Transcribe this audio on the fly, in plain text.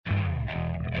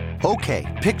Okay,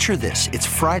 picture this. It's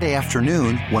Friday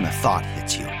afternoon when a thought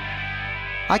hits you.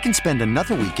 I can spend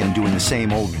another weekend doing the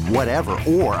same old whatever,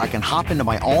 or I can hop into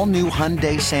my all-new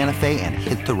Hyundai Santa Fe and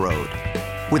hit the road.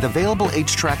 With available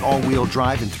H-Track all-wheel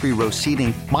drive and 3-row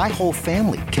seating, my whole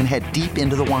family can head deep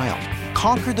into the wild.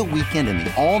 Conquer the weekend in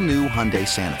the all-new Hyundai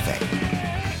Santa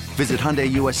Fe. Visit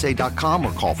HyundaiUSA.com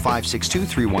or call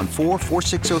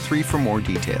 562-314-4603 for more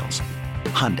details.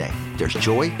 Hyundai, there's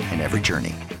joy in every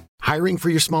journey. Hiring for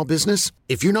your small business?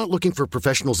 If you're not looking for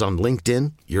professionals on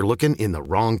LinkedIn, you're looking in the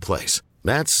wrong place.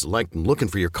 That's like looking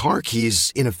for your car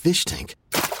keys in a fish tank.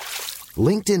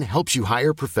 LinkedIn helps you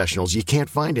hire professionals you can't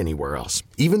find anywhere else,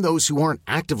 even those who aren't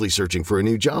actively searching for a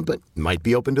new job but might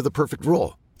be open to the perfect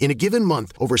role. In a given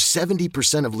month, over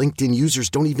 70% of LinkedIn users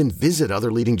don't even visit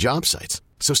other leading job sites.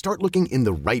 So start looking in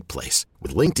the right place.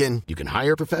 With LinkedIn, you can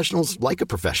hire professionals like a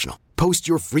professional. Post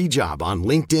your free job on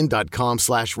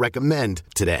linkedin.com/recommend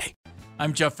today.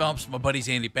 I'm Jeff Phelps. My buddy's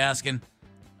Andy Baskin.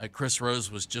 Chris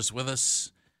Rose was just with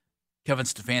us. Kevin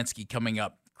Stefanski coming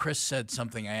up. Chris said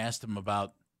something. I asked him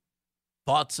about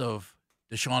thoughts of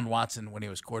Deshaun Watson when he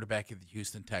was quarterback of the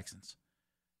Houston Texans.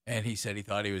 And he said he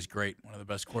thought he was great, one of the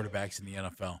best quarterbacks in the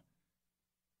NFL.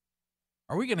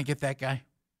 Are we going to get that guy?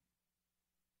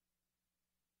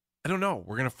 I don't know.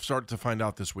 We're going to start to find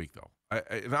out this week, though.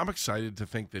 I'm excited to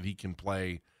think that he can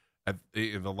play at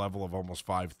the level of almost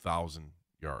 5,000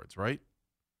 yards, right?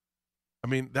 I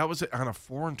mean, that was on a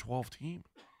 4-12 team.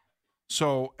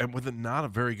 So, and with not a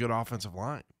very good offensive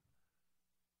line.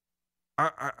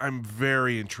 I'm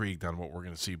very intrigued on what we're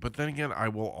going to see. But then again, I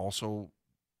will also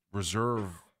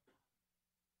reserve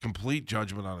complete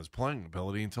judgment on his playing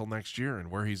ability until next year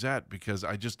and where he's at, because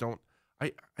I just don't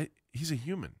he's a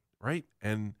human, right?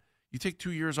 And you take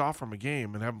 2 years off from a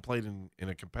game and haven't played in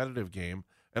a competitive game.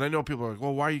 And I know people are like,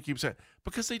 well, why do you keep saying?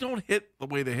 Because they don't hit the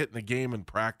way they hit in the game in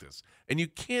practice. And you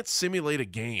can't simulate a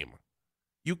game.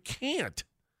 You can't.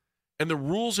 And the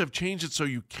rules have changed it so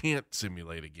you can't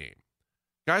simulate a game.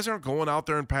 Guys aren't going out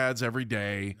there in pads every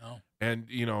day and,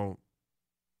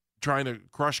 trying to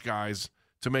crush guys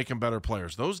to make them better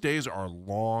players. Those days are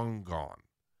long gone.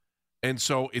 And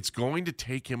so it's going to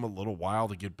take him a little while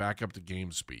to get back up to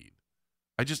game speed.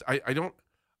 I don't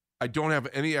have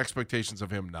any expectations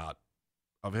of him not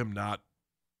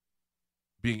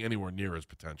being anywhere near his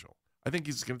potential. I think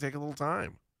he's going to take a little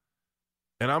time.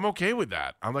 And I'm okay with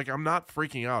that. I'm not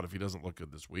freaking out if he doesn't look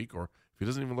good this week or if he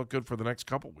doesn't even look good for the next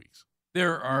couple weeks.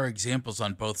 There are examples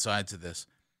on both sides of this.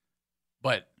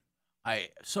 But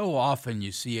so often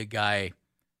you see a guy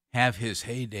have his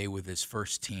heyday with his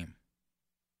first team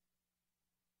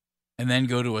and then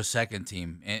go to a second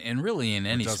team. And really in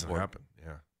any sport. It doesn't happen,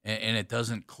 yeah. And it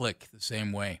doesn't click the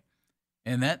same way.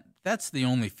 And that's the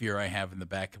only fear I have in the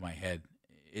back of my head.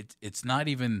 It's not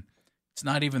even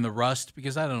the rust,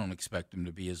 because I don't expect him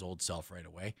to be his old self right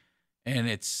away. And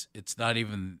it's not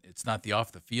the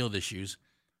off the field issues.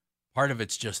 Part of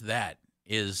it's just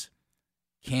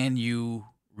can you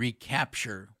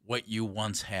recapture what you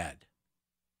once had?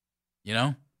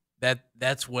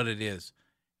 That's what it is.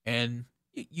 And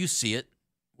you see it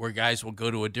where guys will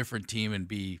go to a different team and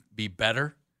be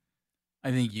better.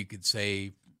 I think you could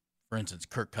say, for instance,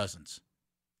 Kirk Cousins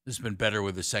has been better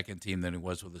with his second team than he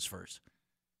was with his first.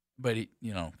 But,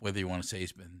 whether you want to say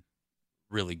he's been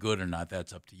really good or not,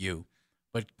 that's up to you.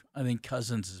 But I think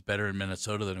Cousins is better in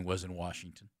Minnesota than he was in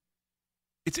Washington.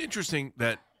 It's interesting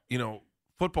that,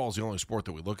 football is the only sport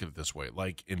that we look at it this way.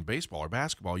 Like in baseball or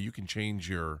basketball, you can change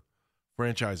your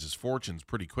franchise's fortunes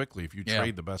pretty quickly if you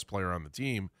trade the best player on the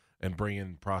team and bring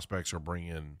in prospects or bring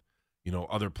in,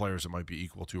 other players that might be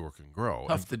equal to or can grow.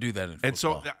 Tough to do that in football. And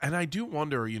so, and I do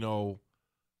wonder,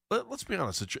 let's be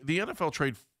honest, the NFL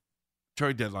trade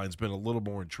deadline's been a little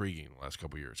more intriguing the last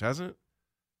couple of years, hasn't it?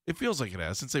 It feels like it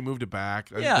has since they moved it back.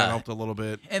 That helped a little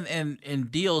bit.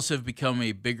 And deals have become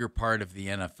a bigger part of the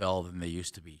NFL than they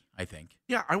used to be, I think.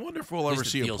 Yeah, I wonder if we'll ever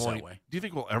see a point. That way. Do you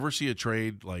think we'll ever see a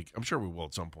trade? Like, I'm sure we will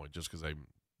at some point, just because I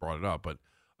brought it up. But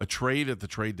a trade at the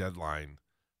trade deadline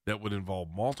that would involve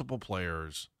multiple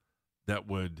players, that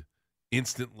would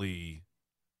instantly,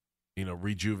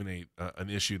 rejuvenate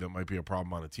an issue that might be a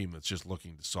problem on a team that's just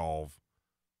looking to solve.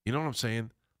 You know what I'm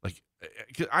saying? Like,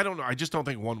 I don't know. I just don't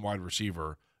think one wide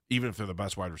receiver, even if they're the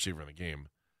best wide receiver in the game.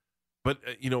 But,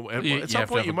 at some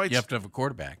point you have to have a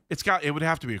quarterback. It would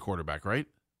have to be a quarterback, right?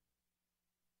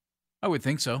 I would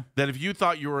think so. That if you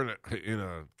thought you were in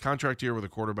a contract year with a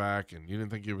quarterback and you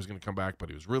didn't think he was going to come back, but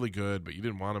he was really good, but you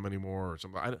didn't want him anymore or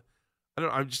something.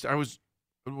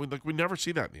 We never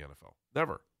see that in the NFL.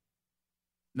 Never.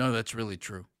 No, that's really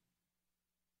true.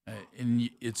 And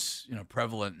it's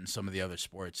prevalent in some of the other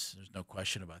sports. There's no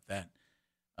question about that.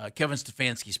 Kevin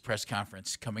Stefanski's press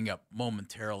conference coming up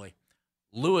momentarily.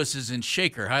 Lewis is in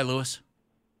Shaker. Hi, Lewis.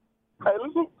 Hey,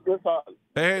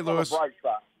 Hey, Lewis. Bright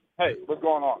side. Hey, what's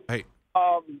going on? Hey.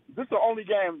 This is the only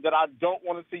game that I don't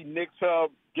want to see Nick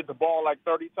Chubb get the ball like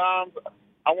 30 times.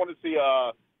 I want to see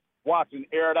Watson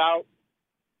air it out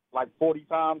like 40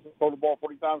 times, throw the ball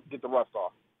 40 times, get the rust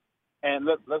off. And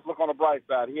let's look on the bright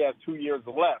side. He has 2 years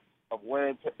left of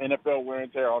NFL wear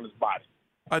and tear on his body.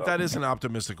 That is an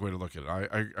optimistic way to look at it.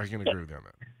 I can agree with you on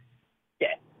that.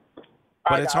 Yeah.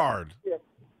 But it's hard. Yeah.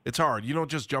 It's hard. You don't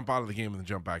just jump out of the game and then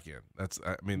jump back in. I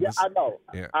know.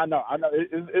 Yeah. I know.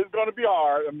 It's going to be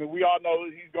hard. I mean, we all know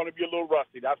he's going to be a little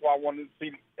rusty. That's why I wanted to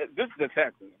see. This is the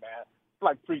Texans, man. It's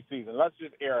like preseason. Let's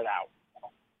just air it out.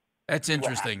 That's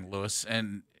interesting, Lewis,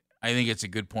 and I think it's a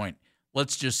good point.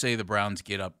 Let's just say the Browns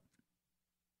get up,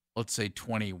 let's say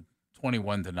 21-0,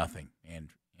 Andy.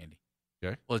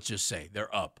 Okay. Let's just say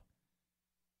they're up.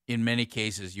 In many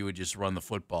cases, you would just run the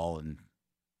football and,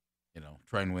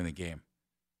 try and win the game.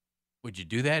 Would you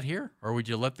do that here, or would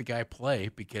you let the guy play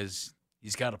because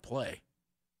he's got to play?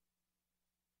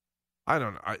 I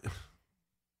don't know.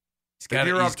 He's got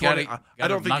to. I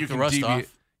don't think you can deviate.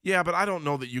 Off. Yeah, but I don't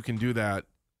know that you can do that.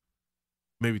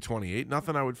 Maybe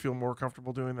 28-0. I would feel more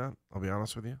comfortable doing that. I'll be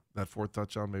honest with you. That fourth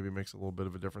touchdown maybe makes a little bit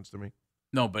of a difference to me.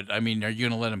 No, but I mean, are you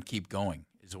going to let him keep going?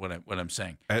 Is what I'm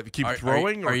saying. Keep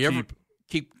throwing, are you ever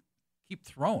keep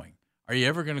throwing? Are you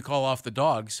ever going to call off the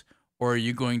dogs, or are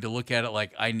you going to look at it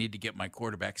like I need to get my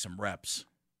quarterback some reps?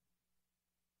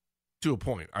 To a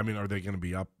point. I mean, are they going to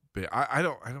be up big? I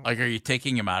don't. Like, are you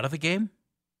taking him out of the game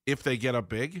if they get up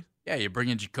big? Yeah, you're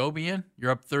bringing Jacoby in.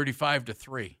 You're up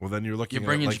 35-3. Well, then you're looking. You're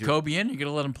bringing Jacoby in. You're going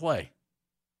to let him play.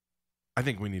 I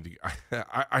think we need to.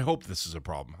 I hope this is a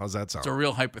problem. How's that sound? It's a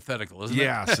real hypothetical, isn't it?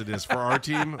 Yes, it is for our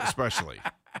team, especially.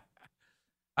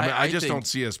 I just don't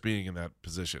see us being in that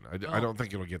position. I don't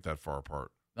think it'll get that far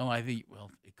apart. No, I think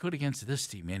it could against this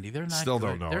team, Andy. They're not still good.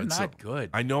 Don't know. They're not good.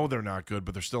 I know they're not good,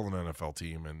 but they're still an NFL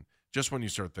team. And just when you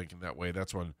start thinking that way,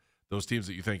 that's when those teams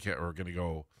that you think are going to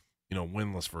go,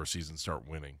 winless for a season start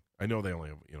winning. I know they only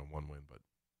have one win, but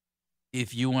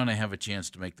if you want to have a chance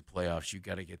to make the playoffs, you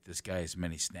got to get this guy as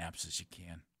many snaps as you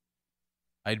can.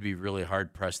 I'd be really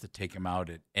hard pressed to take him out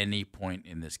at any point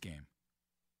in this game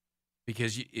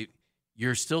because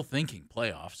you're still thinking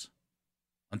playoffs.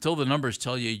 Until the numbers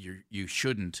tell you you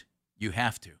shouldn't, you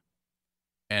have to.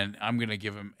 And I'm going to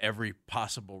give him every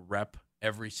possible rep,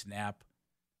 every snap,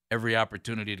 every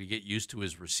opportunity to get used to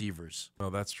his receivers. No,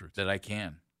 that's true. That I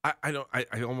can.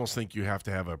 I almost think you have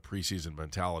to have a preseason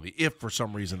mentality if for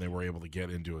some reason they were able to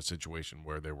get into a situation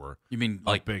where they were. You mean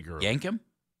like bigger? Yank him?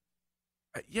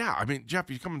 Yeah, I mean, Jeff,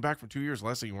 you're coming back from 2 years. The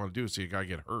last thing you want to do is see a guy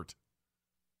get hurt.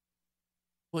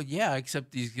 Well, yeah,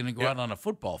 except he's going to go out on a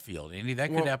football field, Andy.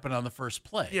 That could happen on the first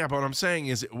play. Yeah, but what I'm saying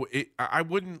is I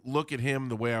wouldn't look at him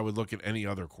the way I would look at any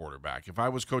other quarterback. If I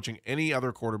was coaching any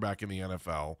other quarterback in the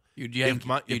NFL,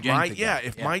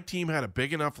 if my team had a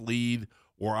big enough lead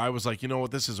or I was like, you know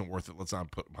what, this isn't worth it, let's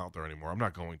not put him out there anymore, I'm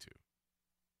not going to.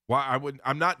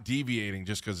 I'm not deviating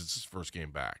just because it's his first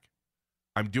game back.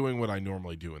 I'm doing what I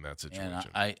normally do in that situation.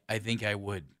 And I think I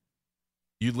would.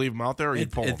 You'd leave him out there or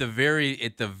you'd pull him? At the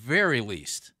very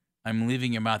least, I'm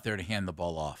leaving him out there to hand the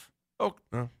ball off. Oh,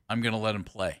 no. I'm going to let him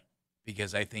play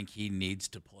because I think he needs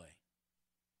to play.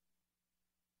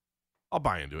 I'll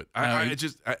buy into it. I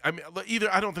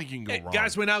don't think you can go wrong.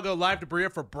 Guys, we now go live to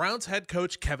Berea for Browns head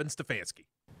coach Kevin Stefanski.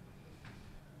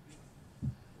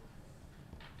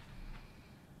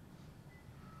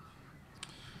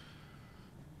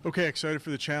 Okay, excited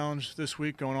for the challenge this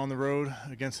week, going on the road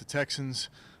against the Texans.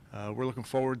 We're looking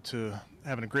forward to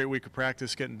having a great week of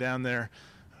practice, getting down there.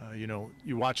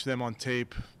 You watch them on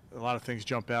tape, a lot of things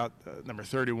jump out. Number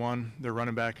 31, their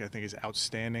running back, I think is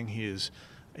outstanding. He is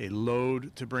a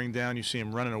load to bring down. You see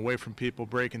him running away from people,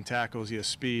 breaking tackles. He has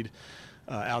speed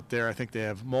out there. I think they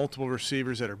have multiple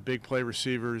receivers that are big play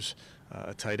receivers,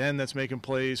 a tight end that's making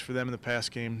plays for them in the pass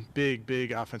game,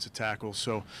 big offensive tackles.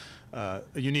 So a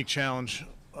unique challenge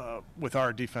with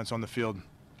our defense on the field.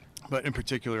 But in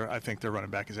particular, I think their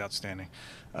running back is outstanding.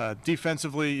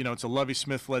 Defensively, it's a Lovie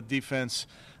Smith-led defense,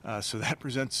 so that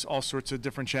presents all sorts of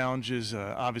different challenges.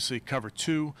 Obviously, cover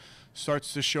two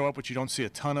starts to show up, which you don't see a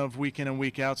ton of week in and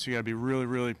week out, so you got to be really,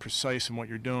 really precise in what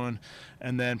you're doing.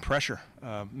 And then pressure,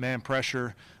 man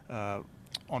pressure.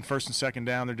 On first and second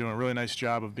down, they're doing a really nice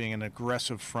job of being an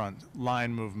aggressive front,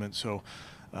 line movement. So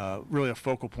really a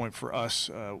focal point for us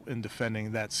in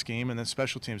defending that scheme. And then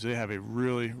special teams, they have a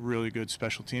really, really good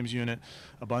special teams unit,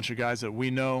 a bunch of guys that we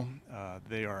know.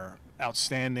 They are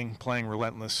outstanding, playing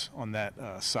relentless on that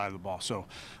side of the ball. So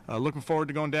looking forward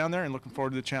to going down there and looking forward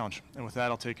to the challenge. And with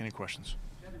that, I'll take any questions.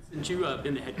 Since you have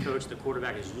been the head coach, the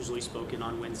quarterback is usually spoken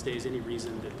on Wednesdays. Any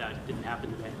reason that didn't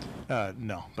happen today?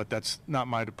 No, but that's not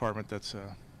my department. That's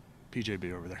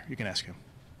PJB over there. You can ask him.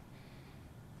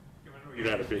 I know you're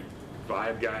not a big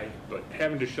vibe guy, but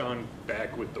having Deshaun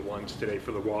back with the ones today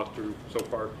for the walkthrough so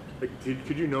far, like,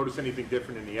 could you notice anything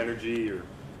different in the energy, or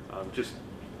just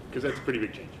because that's a pretty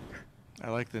big change? I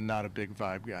like the not a big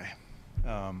vibe guy.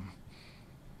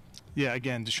 Yeah,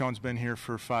 again, Deshaun's been here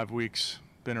for 5 weeks.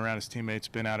 Been around his teammates,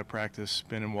 been out of practice,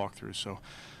 been in walkthroughs. So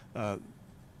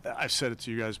I've said it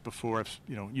to you guys before.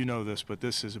 You know this, but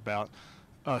this is about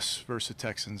us versus the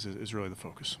Texans is really the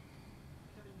focus.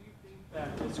 Kevin, do you think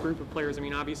that this group of players, I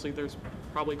mean, obviously there's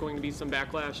probably going to be some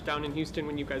backlash down in Houston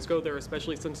when you guys go there,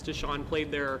 especially since Deshaun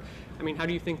played there. I mean, how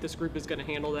do you think this group is going to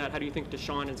handle that? How do you think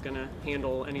Deshaun is going to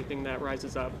handle anything that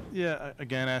rises up? Yeah,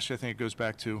 again, Ashley, I think it goes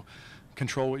back to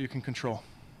control what you can control.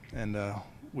 And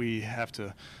we have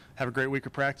to have a great week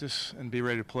of practice and be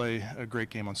ready to play a great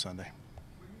game on Sunday.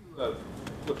 When you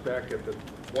look back at the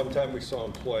one time we saw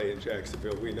him play in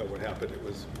Jacksonville, we know what happened. It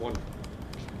was one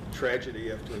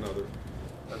tragedy after another.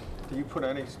 Do you put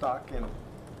any stock in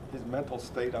his mental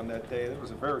state on that day? It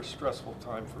was a very stressful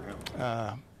time for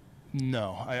him.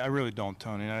 No, I really don't,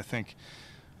 Tony. And I think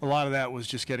a lot of that was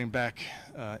just getting back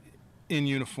in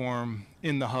uniform,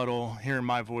 in the huddle, hearing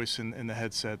my voice in the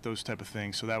headset, those type of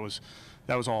things. So that was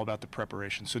all about the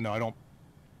preparation. So no, I don't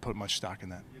put much stock in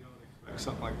that. You don't expect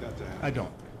something like that to happen? I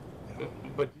don't.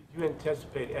 But did you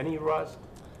anticipate any rust?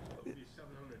 It'll be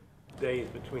 700 days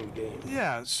between games.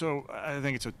 Yeah, so I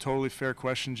think it's a totally fair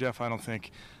question, Jeff. I don't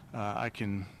think I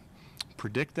can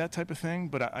predict that type of thing,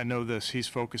 but I know this. He's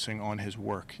focusing on his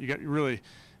work. You got really,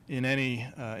 in any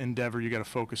endeavor, you got to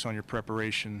focus on your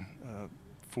preparation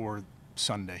for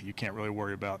Sunday. You can't really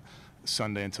worry about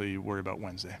Sunday until you worry about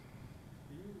Wednesday.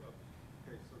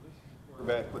 Okay, so this is a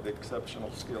quarterback with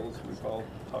exceptional skills. We've all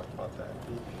talked about that.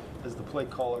 As the play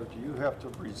caller, do you have to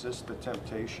resist the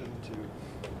temptation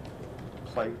to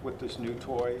play with this new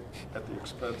toy at the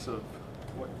expense of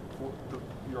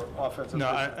your offensive?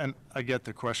 No, I get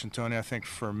the question, Tony. I think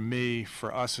for me,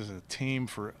 for us as a team,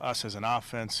 for us as an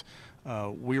offense,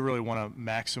 we really want to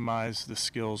maximize the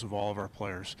skills of all of our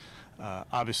players.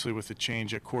 Obviously, with the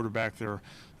change at quarterback,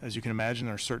 as you can imagine,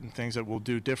 there are certain things that we'll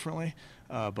do differently.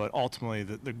 But ultimately,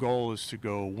 the goal is to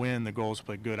go win. The goal is to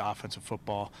play good offensive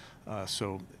football.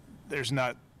 So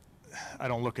I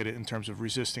don't look at it in terms of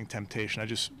resisting temptation. I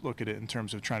just look at it in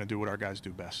terms of trying to do what our guys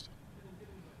do best.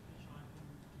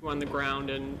 On the ground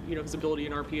and his ability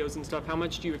in RPOs and stuff, how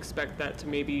much do you expect that to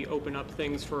maybe open up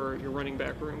things for your running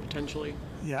back room potentially?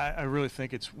 Yeah, I really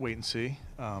think it's wait and see.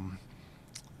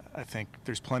 I think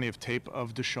there's plenty of tape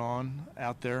of Deshaun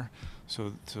out there,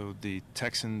 so the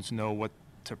Texans know what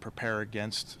to prepare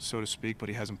against, so to speak, but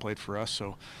he hasn't played for us,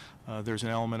 so there's an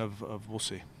element of we'll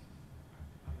see.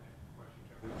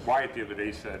 Wyatt the other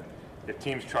day said, if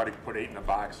teams try to put 8 in the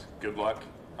box, good luck.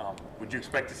 Would you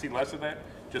expect to see less of that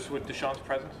just with Deshaun's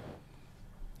presence?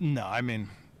 No, I mean,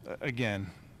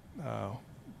 again,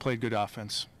 played good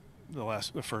offense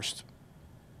the first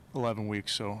 11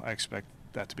 weeks, so I expect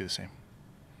that to be the same.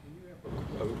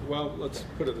 Well, let's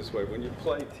put it this way. When you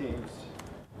play teams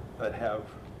that have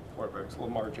quarterbacks,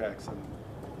 Lamar Jackson,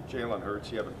 Jalen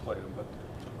Hurts, you haven't played them, but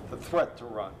the threat to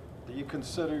run, do you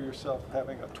consider yourself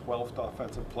having a 12th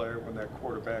offensive player when that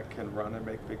quarterback can run and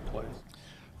make big plays?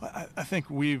 I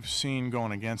think we've seen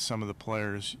going against some of the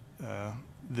players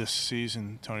this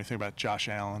season, Tony, think about Josh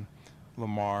Allen,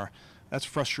 Lamar. That's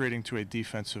frustrating to a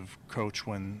defensive coach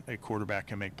when a quarterback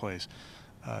can make plays.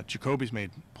 Jacoby's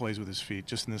made plays with his feet.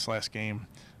 Just in this last game,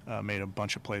 made a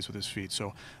bunch of plays with his feet.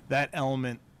 So that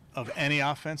element of any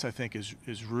offense, I think,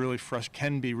 is really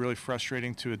can be really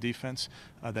frustrating to a defense.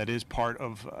 That is part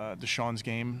of Deshaun's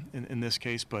game in this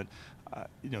case. But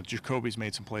Jacoby's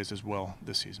made some plays as well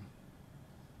this season.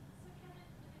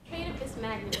 Trade of this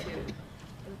magnitude,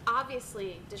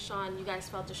 obviously, Deshaun, you guys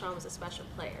felt Deshaun was a special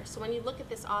player. So when you look at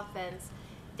this offense,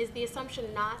 is the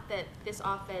assumption not that this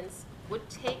offense would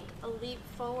take a leap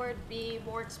forward, be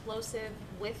more explosive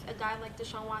with a guy like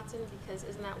Deshaun Watson? Because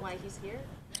isn't that why he's here?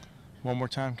 One more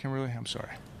time, Kimberly? I'm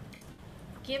sorry.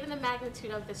 Given the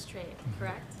magnitude of this trade,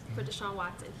 correct, for Deshaun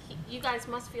Watson, you guys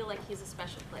must feel like he's a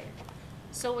special player.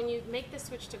 So when you make the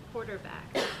switch to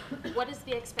quarterback, what is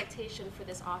the expectation for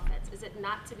this offense? Is it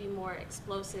not to be more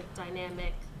explosive,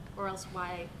 dynamic, or else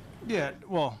why? Yeah,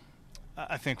 well,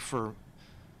 I think for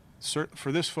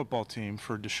this football team,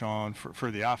 for Deshaun,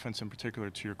 for the offense in particular,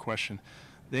 to your question,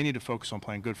 they need to focus on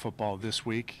playing good football this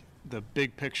week. The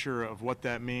big picture of what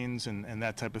that means and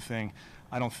that type of thing,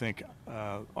 I don't think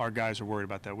our guys are worried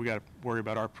about that. We got to worry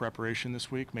about our preparation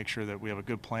this week, make sure that we have a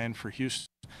good plan for Houston,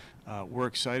 we're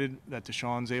excited that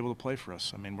Deshaun's able to play for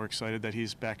us. I mean, we're excited that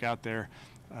he's back out there.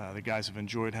 The guys have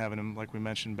enjoyed having him, like we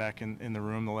mentioned, back in the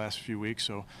room the last few weeks.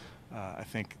 So I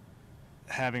think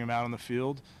having him out on the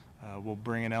field will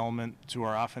bring an element to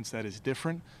our offense that is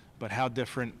different. But how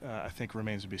different, I think,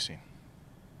 remains to be seen.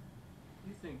 Do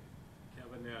you think,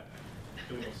 Kevin, that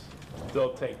it will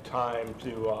still take time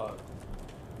to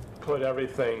put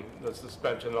everything, the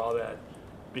suspension and all that,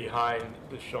 behind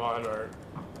Deshaun, or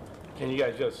can you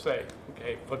guys just say,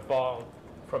 okay, football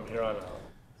from here on out?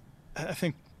 I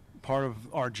think part of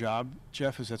our job,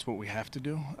 Jeff, is that's what we have to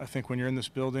do. I think when you're in this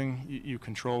building, you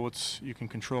control what you can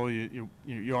control. You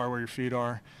are where your feet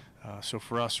are. So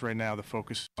for us right now, the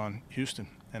focus is on Houston,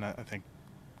 and I think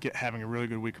having a really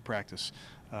good week of practice.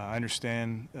 I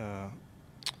understand that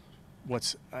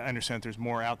there's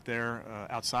more out there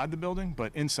outside the building,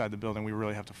 but inside the building, we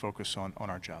really have to focus on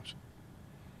our jobs.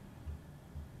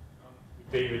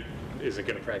 David isn't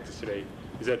going to practice today.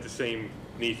 Is that the same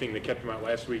knee thing that kept him out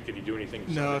last week? Did he do anything?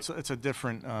 No, it's a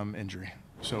different injury.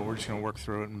 So we're just going to work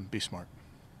through it and be smart.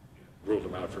 Ruled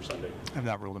him out for Sunday? I've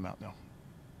not ruled him out, no.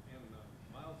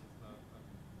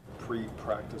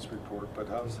 Pre-practice report, but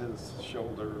how's his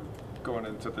shoulder going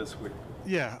into this week?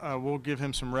 Yeah, we'll give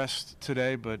him some rest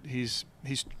today, but he's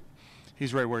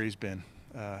right where he's been.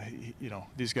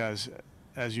 These guys,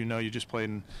 as you know, you just played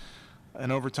in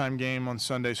an overtime game on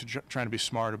Sunday, so trying to be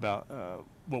smart about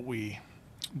what we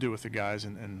do with the guys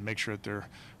and make sure that they're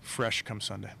fresh come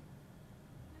Sunday.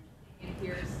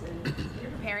 Pierce, and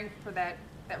you're preparing for that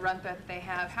run that they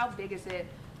have. How big is it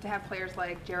to have players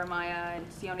like Jeremiah and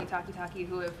Sione Takitaki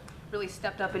who have really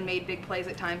stepped up and made big plays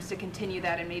at times to continue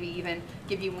that and maybe even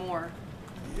give you more?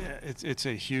 Yeah, it's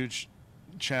a huge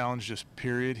challenge, just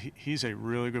period. He's a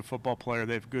really good football player.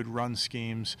 They have good run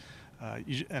schemes.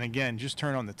 And again, just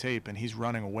turn on the tape, and he's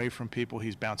running away from people.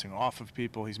 He's bouncing off of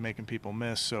people. He's making people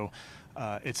miss. So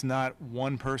it's not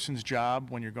one person's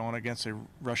job when you're going against a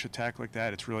rush attack like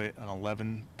that. It's really an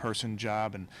 11-person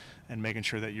job and making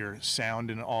sure that you're sound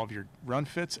in all of your run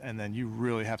fits, and then you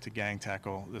really have to gang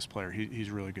tackle this player.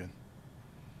 He's really good.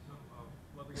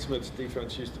 Smith's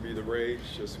defense used to be the rage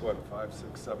just, 5,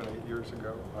 6, 7, 8 years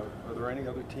ago. Are there any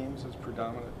other teams as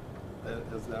predominant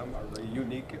as them? Are they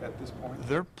unique at this point?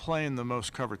 They're playing the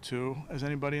most cover 2 as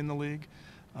anybody in the league.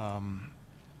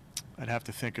 I'd have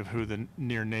to think of who the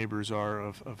near neighbors are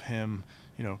of him.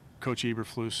 Coach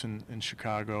Eberflus in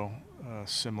Chicago,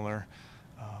 similar.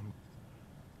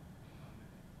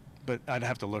 But I'd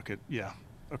have to look at,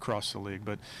 across the league.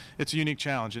 But it's a unique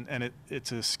challenge, and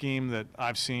it's a scheme that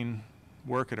I've seen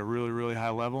work at a really, really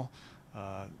high level.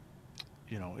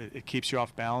 It keeps you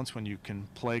off balance when you can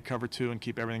play cover 2 and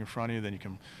keep everything in front of you. Then you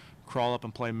can crawl up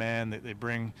and play man. They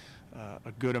bring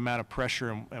a good amount of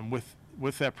pressure, and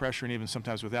with that pressure, and even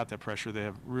sometimes without that pressure, they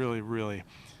have really, really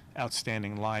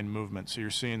outstanding line movement. So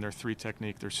you're seeing their 3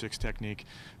 technique, their 6 technique,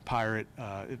 pirate.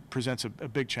 It presents a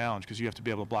big challenge because you have to be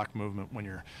able to block movement when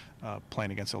you're playing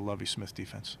against a Lovie Smith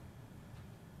defense.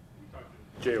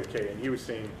 JOK, and he was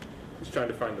saying he's trying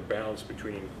to find the balance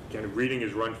between kind of reading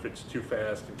his run fits too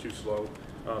fast and too slow.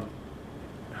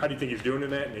 How do you think he's doing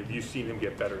in that, and have you seen him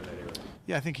get better in that area?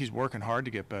 Yeah, I think he's working hard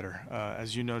to get better.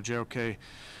 As you know, JOK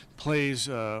plays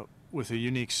with a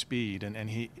unique speed,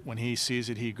 and when he sees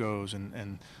it, he goes.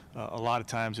 And a lot of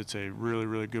times it's a really,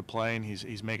 really good play, and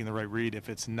he's making the right read. If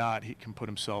it's not, he can put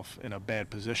himself in a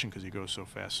bad position because he goes so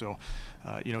fast. So,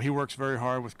 he works very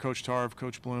hard with Coach Tarv,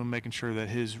 Coach Bloom, making sure that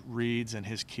his reads and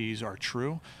his keys are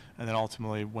true. And then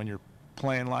ultimately, when you're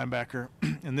playing linebacker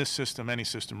in this system, any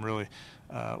system really,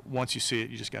 once you see it,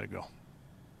 you just got to go.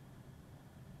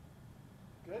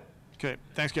 Good. Okay,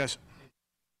 thanks, guys.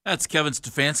 That's Kevin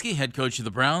Stefanski, head coach of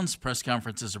the Browns. Press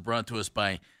conferences are brought to us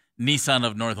by Nissan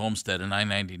of North Olmsted and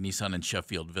I-90 Nissan in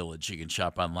Sheffield Village. You can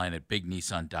shop online at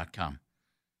bignissan.com.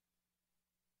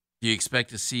 Do you expect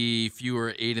to see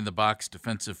fewer 8-in-the-box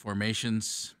defensive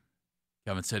formations?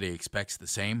 Kevin said he expects the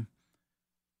same.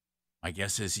 My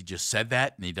guess is he just said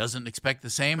that and he doesn't expect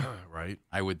the same. Right.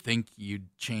 I would think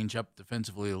you'd change up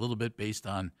defensively a little bit based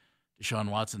on Deshaun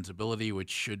Watson's ability,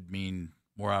 which should mean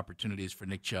more opportunities for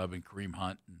Nick Chubb and Kareem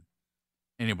Hunt and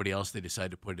anybody else they decide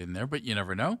to put in there, but you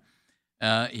never know.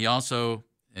 He also,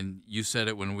 and you said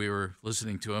it when we were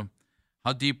listening to him,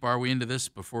 how deep are we into this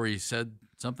before he said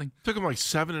something? Took him like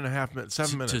 7.5 minutes,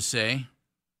 7 minutes. To say.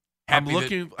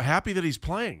 Happy that he's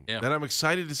playing, that I'm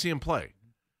excited to see him play.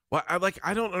 Well,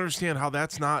 I don't understand how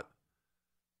that's not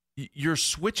 – you're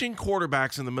switching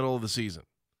quarterbacks in the middle of the season.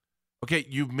 Okay,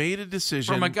 you've made a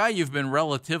decision. From a guy you've been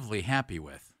relatively happy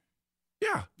with.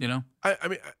 Yeah. I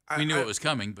mean, we knew it was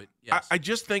coming, but yes. I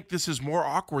just think this is more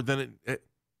awkward than it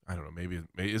I don't know, maybe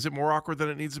is it more awkward than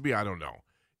it needs to be? I don't know.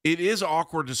 it is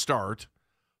awkward to start,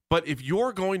 but if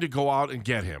you're going to go out and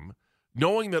get him,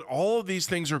 knowing that all of these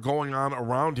things are going on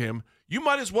around him, you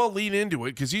might as well lean into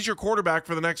it because he's your quarterback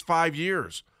for the next 5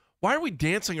 years. Why are we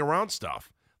dancing around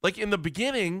stuff? Like in the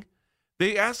beginning,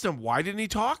 they asked him, why didn't he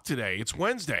talk today? It's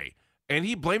Wednesday. And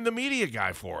he blamed the media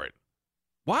guy for it.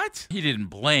 What? He didn't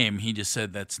blame. He just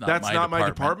said that's not my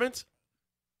department.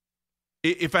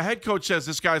 If a head coach says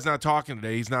this guy's not talking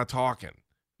today, he's not talking.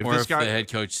 If the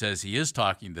head coach says he is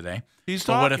talking today, he's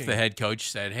talking. But what if the head coach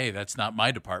said, hey, that's not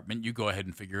my department. You go ahead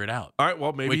and figure it out. All right,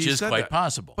 well, maybe Which he is said quite that.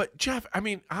 possible. But, Jeff, I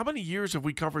mean, how many years have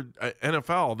we covered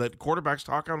NFL that quarterbacks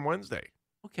talk on Wednesday?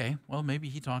 Okay, well, maybe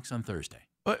he talks on Thursday.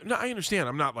 But no, I understand.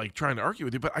 I'm not like trying to argue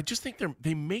with you, but I just think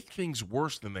they make things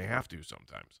worse than they have to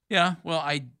sometimes. Yeah, well,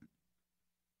 I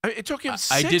mean, it took him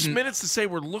 6 minutes to say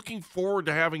we're looking forward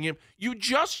to having him. You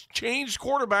just changed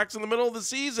quarterbacks in the middle of the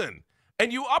season,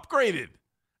 and you upgraded,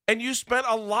 and you spent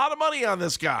a lot of money on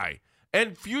this guy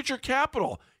and future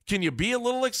capital. Can you be a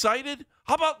little excited?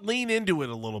 How about lean into it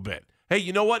a little bit? Hey,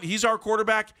 you know what? He's our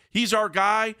quarterback. He's our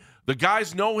guy. The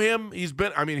guys know him. He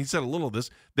said a little of this.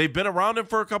 They've been around him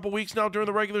for a couple weeks now during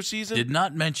the regular season. Did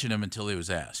not mention him until he was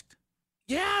asked.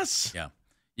 Yes. Yeah.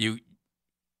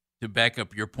 To back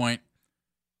up your point,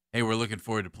 hey, we're looking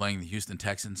forward to playing the Houston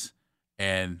Texans,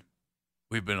 and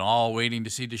we've been all waiting to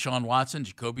see Deshaun Watson.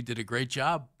 Jacoby did a great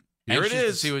job. Here Anxious it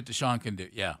is. To see what Deshaun can do.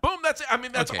 Yeah. Boom. That's it. I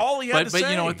mean, that's okay. all he had to say. But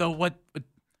you know what, though?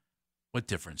 What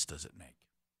difference does it make?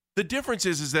 The difference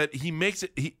is that he makes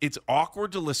it. It's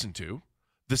awkward to listen to.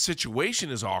 The situation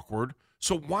is awkward.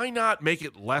 So why not make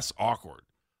it less awkward?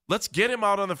 Let's get him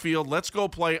out on the field. Let's go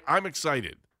play. I'm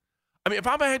excited. I mean, if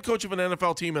I'm a head coach of an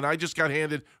NFL team and I just got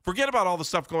handed, forget about all the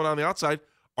stuff going on the outside,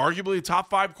 arguably a top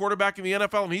 5 quarterback in the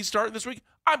NFL, and he's starting this week,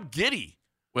 I'm giddy.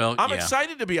 Well, I'm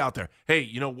excited to be out there. Hey,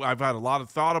 I've had a lot of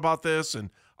thought about this, and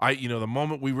the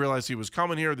moment we realized he was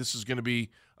coming here, this is going to be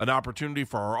an opportunity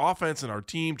for our offense and our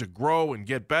team to grow and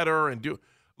get better and do.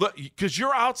 Look, because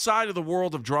you're outside of the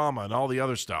world of drama and all the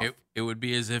other stuff. It would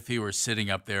be as if he were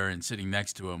sitting up there and sitting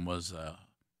next to him was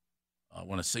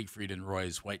one of Siegfried and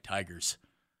Roy's white tigers,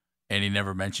 and he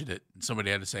never mentioned it. And somebody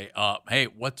had to say, hey,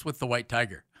 what's with the white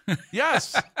tiger?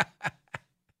 Yes.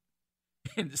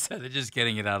 Instead of just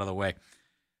getting it out of the way.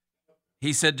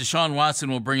 He said Deshaun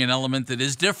Watson will bring an element that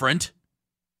is different,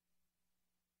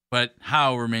 but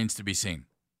how remains to be seen.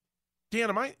 Dan,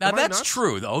 am I that's nuts?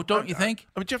 true, though, don't you think?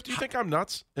 I mean, Jeff, do you think I'm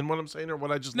nuts in what I'm saying or what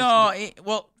I just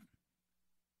well,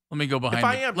 let me go behind. If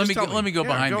I am, let me go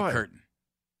behind the ahead. curtain,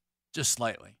 just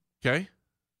slightly. Okay.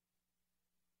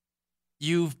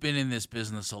 You've been in this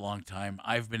business a long time.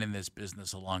 I've been in this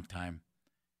business a long time.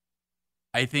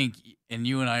 I think, and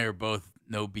you and I are both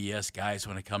no BS guys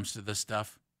when it comes to this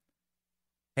stuff.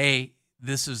 Hey,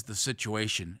 this is the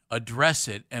situation. Address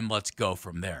it, and let's go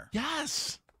from there.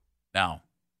 Yes. Now,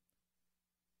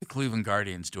 the Cleveland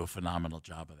Guardians do a phenomenal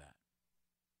job of that.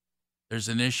 There's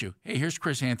an issue. Hey, here's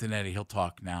Chris Antonetti. He'll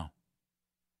talk now.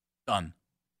 Done.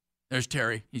 There's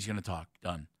Terry. He's going to talk.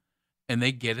 Done. And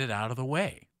they get it out of the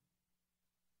way.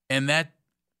 And that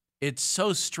it's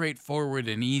so straightforward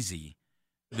and easy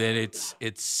that it's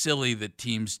silly that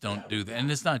teams don't do that.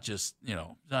 And it's not just,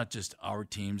 not just our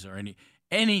teams or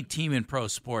any team in pro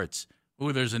sports.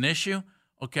 Ooh, there's an issue?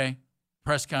 Okay,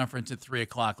 press conference at 3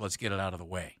 o'clock. Let's get it out of the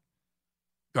way.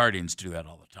 Guardians do that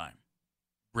all the time.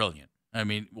 Brilliant. I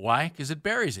mean, why? Because it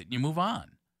buries it and you move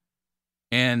on.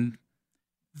 And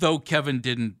though Kevin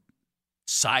didn't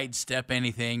sidestep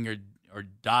anything or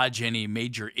dodge any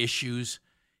major issues,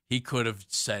 he could have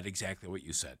said exactly what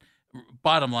you said.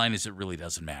 Bottom line is it really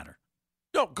doesn't matter.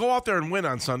 No, go out there and win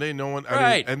on Sunday. No one,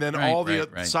 and then all the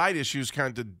side issues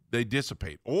they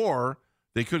dissipate, or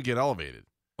they could get elevated.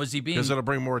 Was he being? Because it'll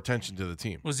bring more attention to the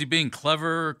team. Was he being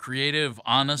clever, creative,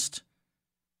 honest?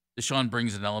 Deshaun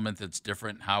brings an element that's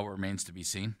different. How it remains to be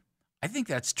seen. I think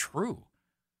that's true.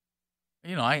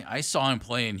 I saw him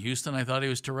play in Houston. I thought he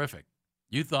was terrific.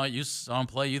 You saw him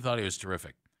play. You thought he was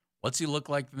terrific. What's he look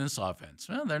like in this offense?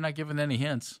 Well, they're not giving any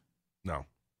hints. No.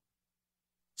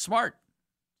 Smart.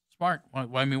 Why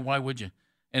would you?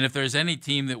 And if there's any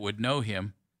team that would know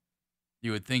him,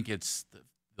 you would think it's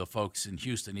the folks in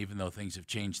Houston, even though things have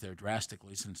changed there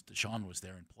drastically since Deshaun was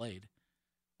there and played.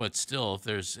 But still, if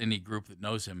there's any group that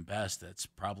knows him best, that's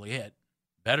probably it.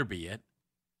 Better be it.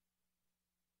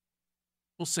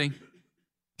 We'll see.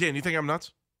 Dan, you think I'm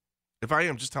nuts? If I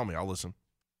am, just tell me. I'll listen.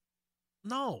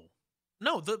 No,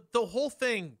 the whole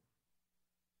thing,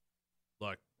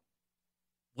 look,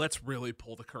 let's really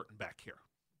pull the curtain back here,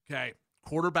 okay?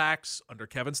 Quarterbacks under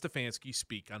Kevin Stefanski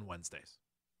speak on Wednesdays.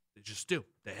 They just do.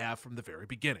 They have from the very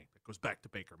beginning. It goes back to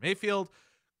Baker Mayfield,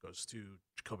 goes to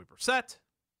Jacoby Brissett,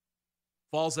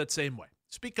 falls that same way.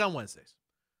 Speak on Wednesdays.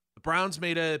 The Browns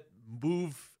made a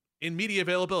move in media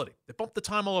availability. They bumped the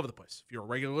time all over the place. If you're a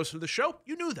regular listener to the show,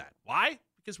 you knew that. Why?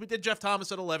 Because we did Jeff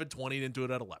Thomas at 11:20, didn't do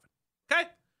it at 11. Okay?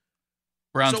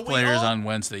 Browns players on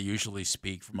Wednesday usually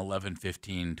speak from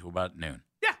 11:15 to about noon.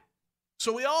 Yeah.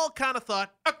 So we all kind of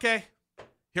thought, okay,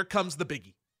 here comes the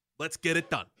biggie. Let's get it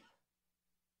done.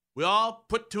 We all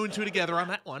put 2 and 2 together on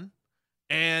that one,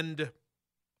 and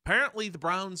apparently the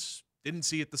Browns didn't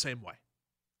see it the same way.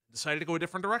 Decided to go a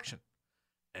different direction.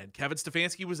 And Kevin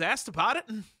Stefanski was asked about it,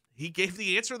 and he gave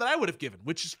the answer that I would have given,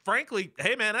 which is, frankly,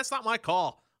 hey, man, that's not my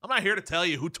call. I'm not here to tell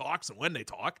you who talks and when they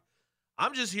talk.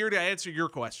 I'm just here to answer your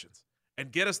questions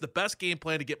and get us the best game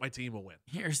plan to get my team a win.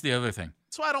 Here's the other thing.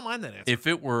 That's why I don't mind that answer. If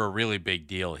it were a really big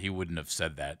deal, he wouldn't have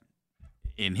said that.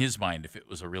 In his mind, if it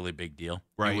was a really big deal,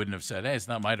 he wouldn't have said, hey, it's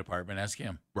not my department, ask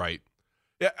him. Right.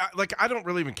 Yeah, I don't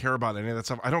really even care about any of that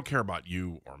stuff. I don't care about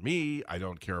you or me. I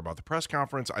don't care about the press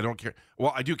conference. I don't care.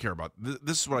 Well, I do care about.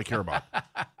 This is what I care about.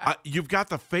 You've got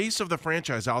the face of the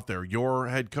franchise out there, your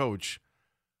head coach,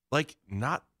 it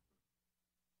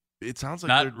sounds like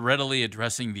not readily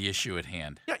addressing the issue at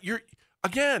hand. Yeah,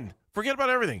 forget about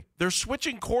everything. They're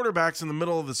switching quarterbacks in the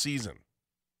middle of the season.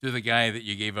 To the guy that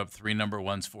you gave up 3 number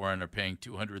ones for and are paying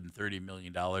 $230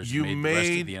 million. You made the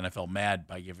rest of the NFL mad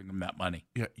by giving him that money.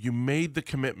 Yeah, you made the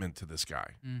commitment to this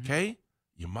guy, okay?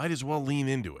 You might as well lean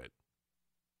into it.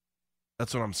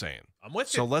 That's what I'm saying. I'm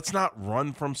with you. So let's not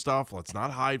run from stuff. Let's not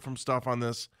hide from stuff on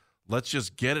this. Let's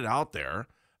just get it out there.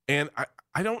 And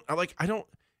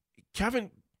Kevin,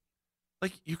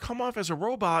 you come off as a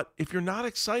robot if you're not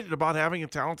excited about having a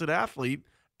talented athlete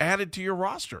added to your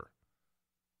roster.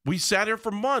 We sat here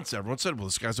for months. Everyone said, well,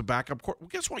 this guy's a backup quarterback. Well,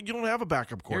 guess what? You don't have a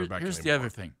backup quarterback Here's anymore. The other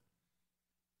thing.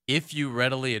 If you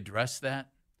readily address that,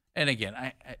 and again,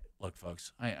 I look,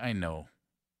 folks, I know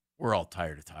we're all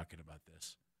tired of talking about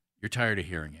this. You're tired of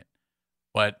hearing it.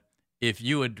 But if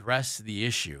you address the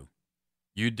issue,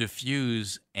 you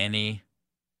diffuse any,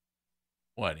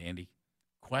 Andy?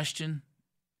 Question?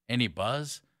 Any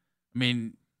buzz? I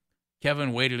mean,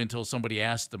 Kevin waited until somebody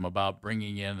asked him about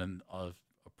bringing in a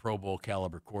Pro Bowl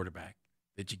caliber quarterback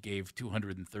that you gave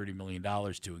 $230 million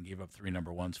to and gave up 3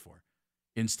 number ones for,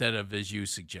 instead of, as you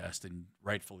suggest, and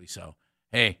rightfully so,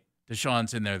 hey,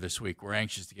 Deshaun's in there this week. We're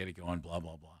anxious to get it going, blah,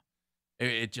 blah, blah.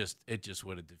 It just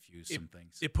would have diffused some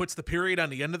things. It puts the period on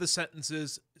the end of the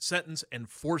sentence and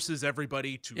forces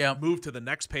everybody to move to the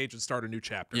next page and start a new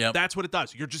chapter. Yep. That's what it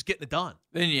does. You're just getting it done.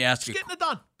 Then you ask getting it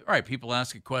done. All right, people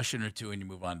ask a question or two and you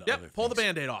move on to other things. Pull the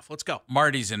Band-Aid off. Let's go.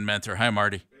 Marty's in Mentor. Hi,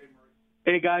 Marty.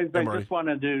 Hey, guys. Hey, I just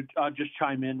wanted to just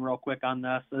chime in real quick on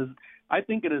this. I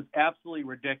think it is absolutely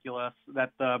ridiculous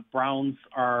that the Browns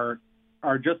are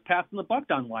just passing the buck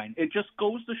down line. It just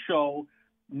goes to show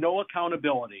no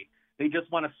accountability. They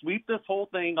just want to sweep this whole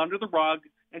thing under the rug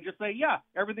and just say, yeah,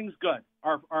 everything's good.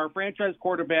 Our franchise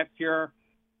quarterback's here,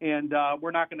 and we're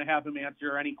not going to have him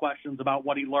answer any questions about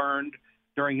what he learned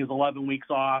during his 11 weeks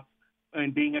off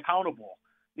and being accountable.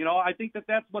 I think that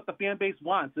that's what the fan base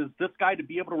wants, is this guy to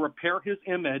be able to repair his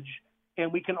image,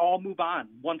 and we can all move on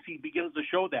once he begins to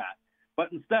show that.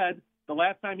 But instead, the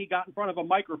last time he got in front of a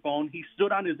microphone, he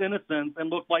stood on his innocence and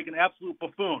looked like an absolute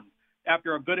buffoon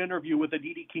after a good interview with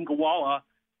Aditi Kinkawala,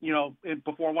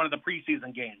 before one of the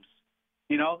preseason games.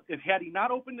 Had he not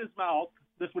opened his mouth,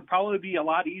 this would probably be a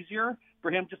lot easier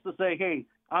for him just to say, hey,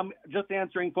 I'm just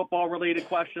answering football-related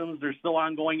questions. There's still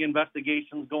ongoing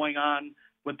investigations going on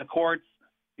with the courts,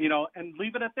 and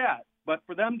leave it at that. But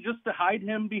for them just to hide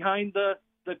him behind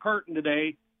the curtain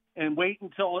today and wait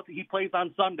until he plays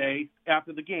on Sunday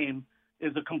after the game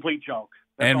is a complete joke.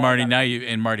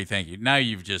 Marty, thank you. Now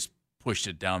you've just pushed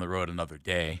it down the road another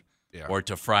day. Yeah. Or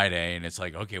to Friday, and it's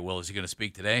like, okay, well, is he going to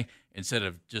speak today? Instead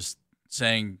of just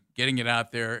getting it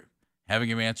out there, having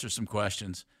him answer some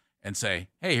questions, and say,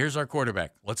 hey, here's our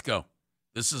quarterback. Let's go.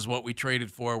 This is what we traded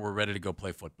for. We're ready to go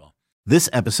play football. This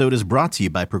episode is brought to you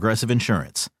by Progressive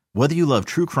Insurance. Whether you love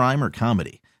true crime or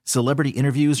comedy, celebrity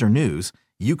interviews or news,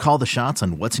 you call the shots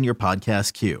on what's in your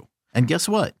podcast queue. And guess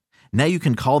what? Now you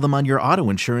can call them on your auto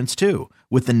insurance, too,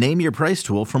 with the Name Your Price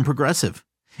tool from Progressive.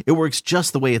 It works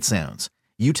just the way it sounds.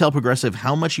 You tell Progressive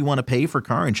how much you want to pay for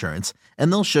car insurance,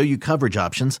 and they'll show you coverage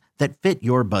options that fit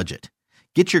your budget.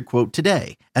 Get your quote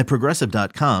today at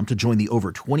Progressive.com to join the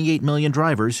over 28 million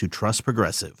drivers who trust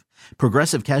Progressive.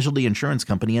 Progressive Casualty Insurance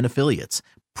Company and Affiliates.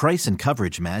 Price and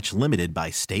coverage match limited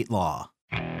by state law.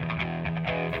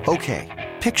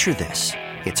 Okay, picture this.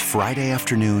 It's Friday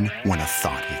afternoon when a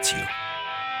thought hits you.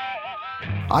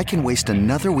 I can waste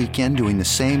another weekend doing the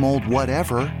same old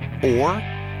whatever, or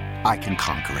I can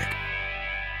conquer it.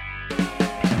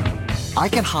 I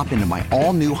can hop into my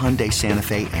all-new Hyundai Santa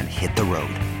Fe and hit the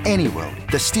road. Any road.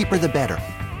 The steeper, the better.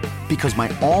 Because my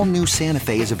all-new Santa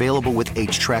Fe is available with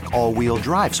H-Track all-wheel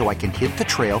drive, so I can hit the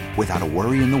trail without a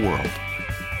worry in the world.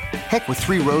 Heck, with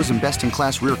 3 rows and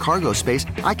best-in-class rear cargo space,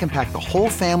 I can pack the whole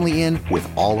family in with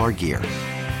all our gear.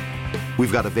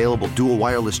 We've got available dual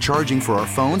wireless charging for our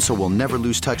phones, so we'll never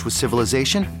lose touch with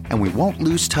civilization, and we won't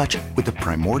lose touch with the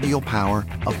primordial power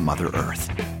of Mother Earth.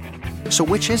 So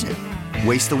which is it?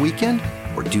 Waste the weekend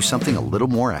or do something a little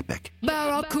more epic?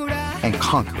 And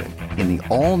conquer it in the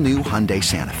all-new Hyundai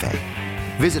Santa Fe.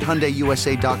 Visit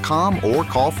HyundaiUSA.com or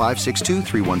call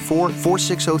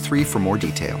 562-314-4603 for more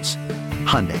details.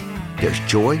 Hyundai, there's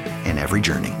joy in every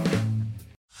journey.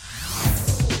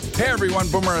 Hey everyone,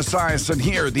 Boomer Esiason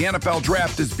here. The NFL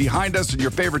Draft is behind us and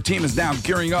your favorite team is now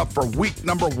gearing up for week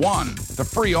number 1. The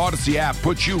free Odyssey app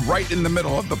puts you right in the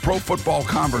middle of the pro football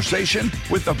conversation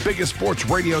with the biggest sports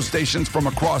radio stations from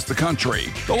across the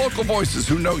country. The local voices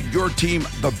who know your team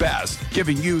the best,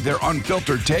 giving you their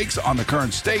unfiltered takes on the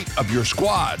current state of your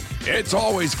squad. It's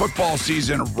always football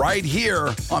season right here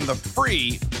on the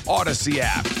free Odyssey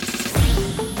app.